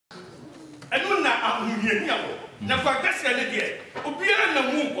ahunyania ho na kwa kase ne de obiara na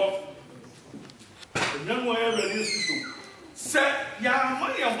mu ko na mo ya ready so se ya ma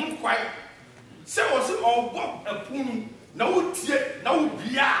ya hu kwai se wo se obo apunu na wo tie na wo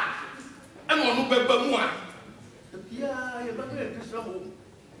bia ana onu beba mu a bia ya ba ke so ho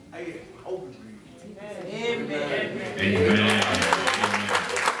aye how be amen amen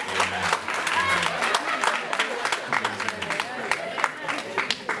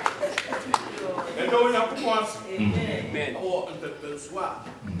amen oh and the soir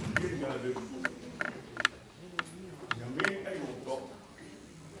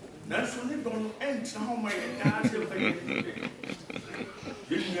na so ne don ent na ho my da se fa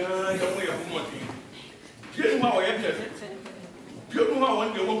yinya ya mo ya mo ti ye ma o ye te ye mo ha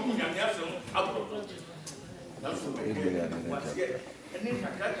won de wo ku nya ya so apo na so ne wa se ene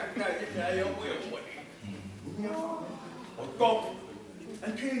kaka ye ya mo ya mo ni o to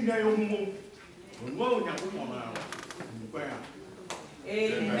an ke nya yo mo no nya ko mo na kwa ya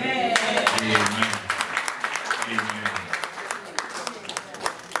amen amen amen.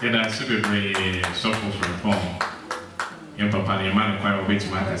 And I should be suffer from home. Your papa, your man, quite a bit to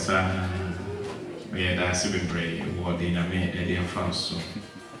my son. Yeah, that's a bit brave. What in a minute, a dear house.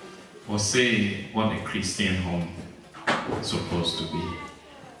 Or say what a Christian home is supposed to be.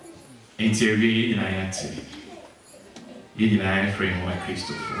 Interview in Ayati. In I frame what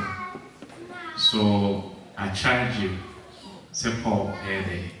Christopher. So I charge you, say Paul,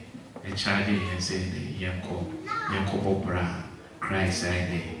 I charge you and say the Yanko Bra. Christ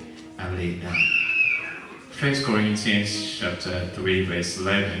I lay down. 1 Corinthians chapter 3 verse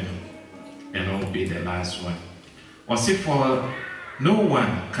 11, and it will be the last one. Was it for no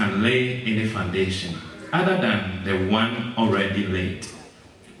one can lay any foundation other than the one already laid,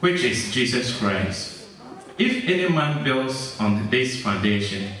 which is Jesus Christ. If any man builds on this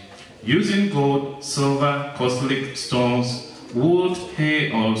foundation, using gold, silver, costly stones, wood,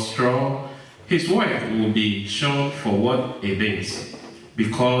 hay, or straw, his work will be shown for what it is,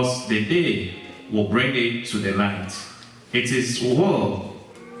 because the day will bring it to the light. It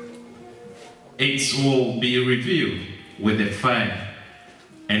will be revealed with the fire,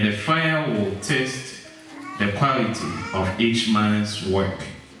 and the fire will test the quality of each man's work.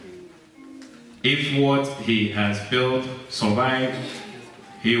 If what he has built survives,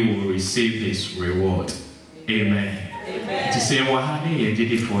 he will receive his reward. Amen. Amen. To say, what did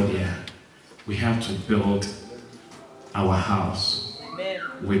it for there? We have to build our house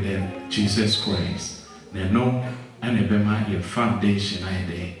with Jesus Christ. No, and a foundation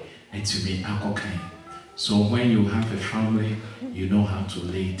and to be akokai. So when you have a family, you know how to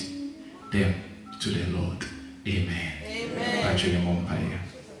lead them to the Lord. Amen. Amen.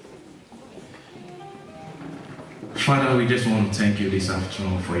 Father, we just want to thank you this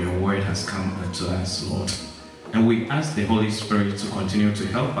afternoon for your word has come unto us, Lord. And we ask the Holy Spirit to continue to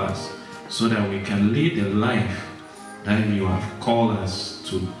help us so that we can lead the life that you have called us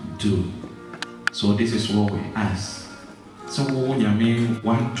to do. So this is what we ask. So we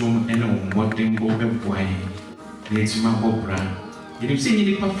want to know what thing go boy. Let's ma you see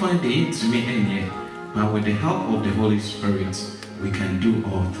you didn't find the it to me any, but with the help of the Holy Spirit, we can do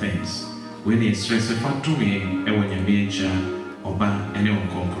all things. When it's stressful to me, and when you meet oba anyone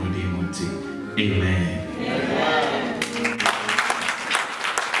conclude. Amen.